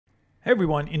Hey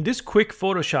everyone, in this quick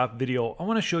Photoshop video, I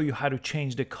want to show you how to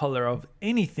change the color of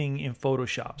anything in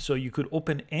Photoshop. So you could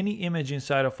open any image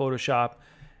inside of Photoshop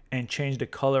and change the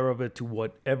color of it to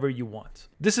whatever you want.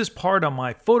 This is part of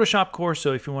my Photoshop course,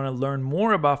 so if you want to learn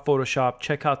more about Photoshop,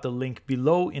 check out the link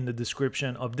below in the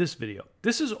description of this video.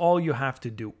 This is all you have to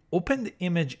do. Open the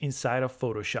image inside of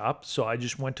Photoshop. So I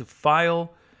just went to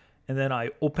File, and then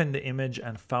I opened the image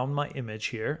and found my image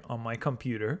here on my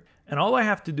computer. And all I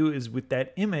have to do is with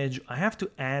that image, I have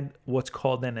to add what's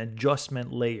called an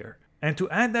adjustment layer. And to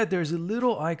add that, there's a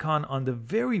little icon on the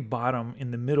very bottom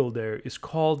in the middle there. It's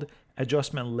called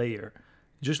adjustment layer.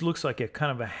 It just looks like a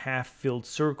kind of a half-filled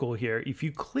circle here. If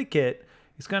you click it,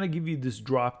 it's going to give you this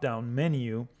drop-down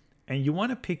menu, and you want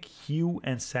to pick hue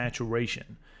and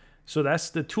saturation. So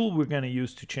that's the tool we're going to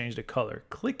use to change the color.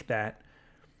 Click that.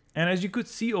 And as you could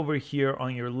see over here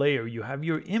on your layer, you have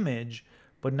your image,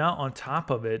 but now on top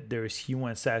of it, there is hue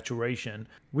and saturation,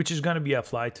 which is going to be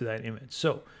applied to that image.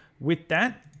 So with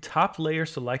that top layer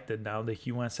selected now, the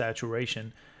hue and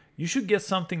saturation, you should get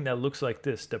something that looks like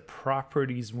this, the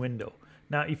properties window.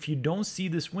 Now, if you don't see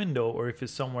this window or if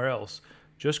it's somewhere else,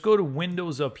 just go to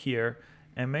Windows up here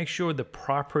and make sure the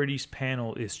properties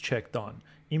panel is checked on.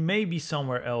 It may be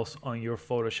somewhere else on your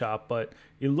Photoshop, but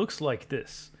it looks like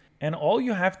this. And all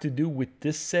you have to do with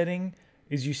this setting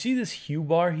is you see this hue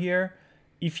bar here.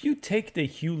 If you take the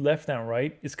hue left and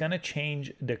right, it's going to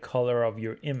change the color of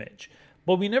your image.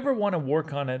 But we never want to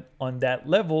work on it on that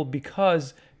level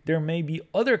because there may be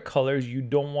other colors you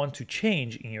don't want to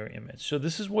change in your image. So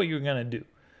this is what you're going to do.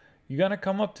 You're going to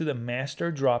come up to the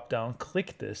master dropdown,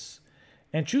 click this,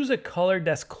 and choose a color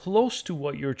that's close to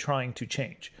what you're trying to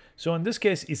change. So in this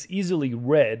case, it's easily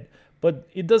red, but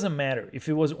it doesn't matter. If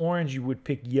it was orange, you would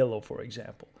pick yellow, for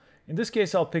example. In this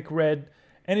case, I'll pick red.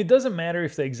 And it doesn't matter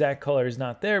if the exact color is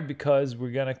not there because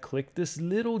we're going to click this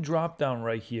little drop down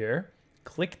right here.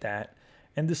 Click that.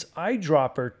 And this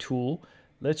eyedropper tool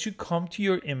lets you come to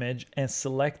your image and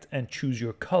select and choose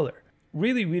your color.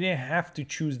 Really, we didn't have to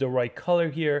choose the right color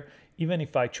here. Even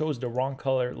if I chose the wrong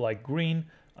color like green,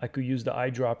 I could use the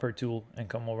eyedropper tool and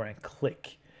come over and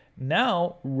click.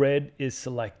 Now red is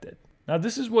selected. Now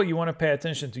this is what you want to pay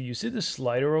attention to. You see the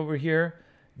slider over here?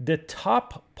 The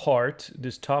top part,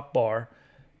 this top bar,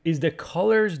 is the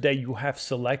colors that you have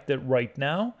selected right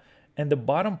now, and the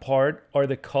bottom part are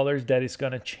the colors that it's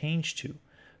going to change to.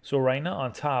 So right now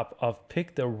on top, I've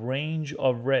picked a range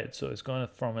of red. So it's going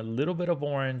from a little bit of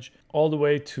orange all the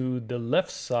way to the left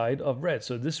side of red.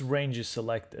 So this range is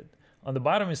selected. On the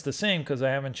bottom it's the same because I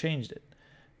haven't changed it.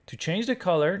 To change the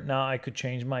color, now I could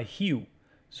change my hue.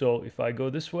 So if I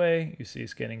go this way, you see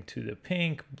it's getting to the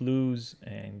pink, blues,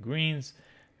 and greens.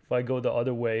 If I go the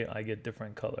other way, I get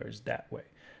different colors that way.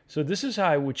 So this is how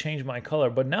I would change my color.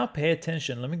 But now pay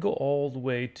attention. Let me go all the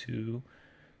way to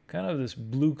kind of this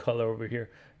blue color over here.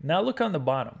 Now look on the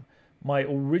bottom. My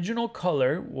original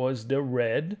color was the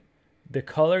red. The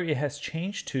color it has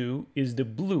changed to is the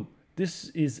blue. This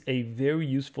is a very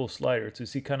useful slider to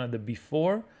see kind of the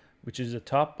before, which is the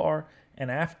top bar,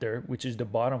 and after, which is the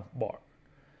bottom bar.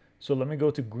 So let me go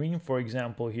to green, for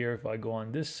example, here. If I go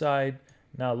on this side,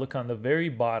 now look on the very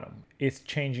bottom. It's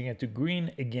changing it to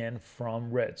green again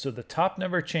from red. So the top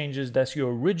never changes. That's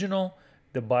your original.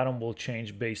 The bottom will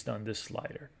change based on this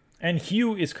slider. And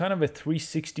hue is kind of a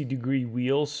 360-degree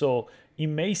wheel. So it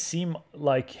may seem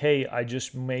like, hey, I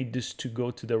just made this to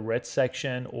go to the red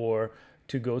section or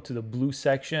to go to the blue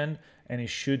section, and it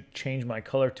should change my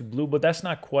color to blue. But that's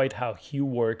not quite how hue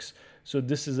works. So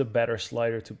this is a better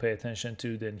slider to pay attention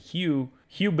to than hue.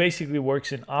 Hue basically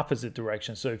works in opposite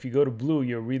direction. So if you go to blue,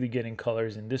 you're really getting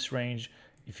colors in this range.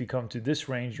 If you come to this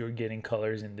range, you're getting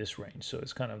colors in this range. So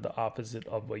it's kind of the opposite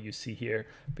of what you see here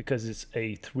because it's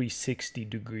a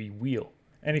 360-degree wheel.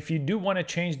 And if you do want to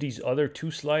change these other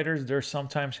two sliders, they're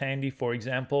sometimes handy. For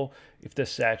example, if the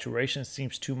saturation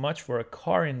seems too much for a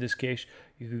car in this case,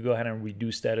 you could go ahead and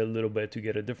reduce that a little bit to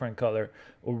get a different color,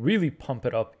 or really pump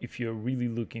it up if you're really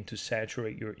looking to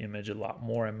saturate your image a lot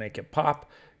more and make it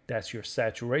pop. That's your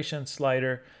saturation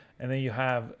slider. And then you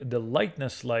have the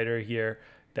lightness slider here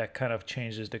that kind of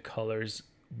changes the colors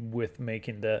with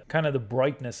making the kind of the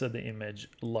brightness of the image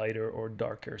lighter or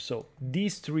darker. So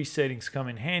these three settings come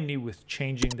in handy with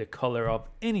changing the color of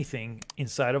anything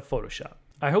inside of Photoshop.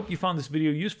 I hope you found this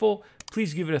video useful.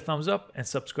 Please give it a thumbs up and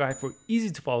subscribe for easy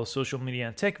to follow social media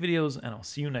and tech videos, and I'll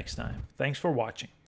see you next time. Thanks for watching.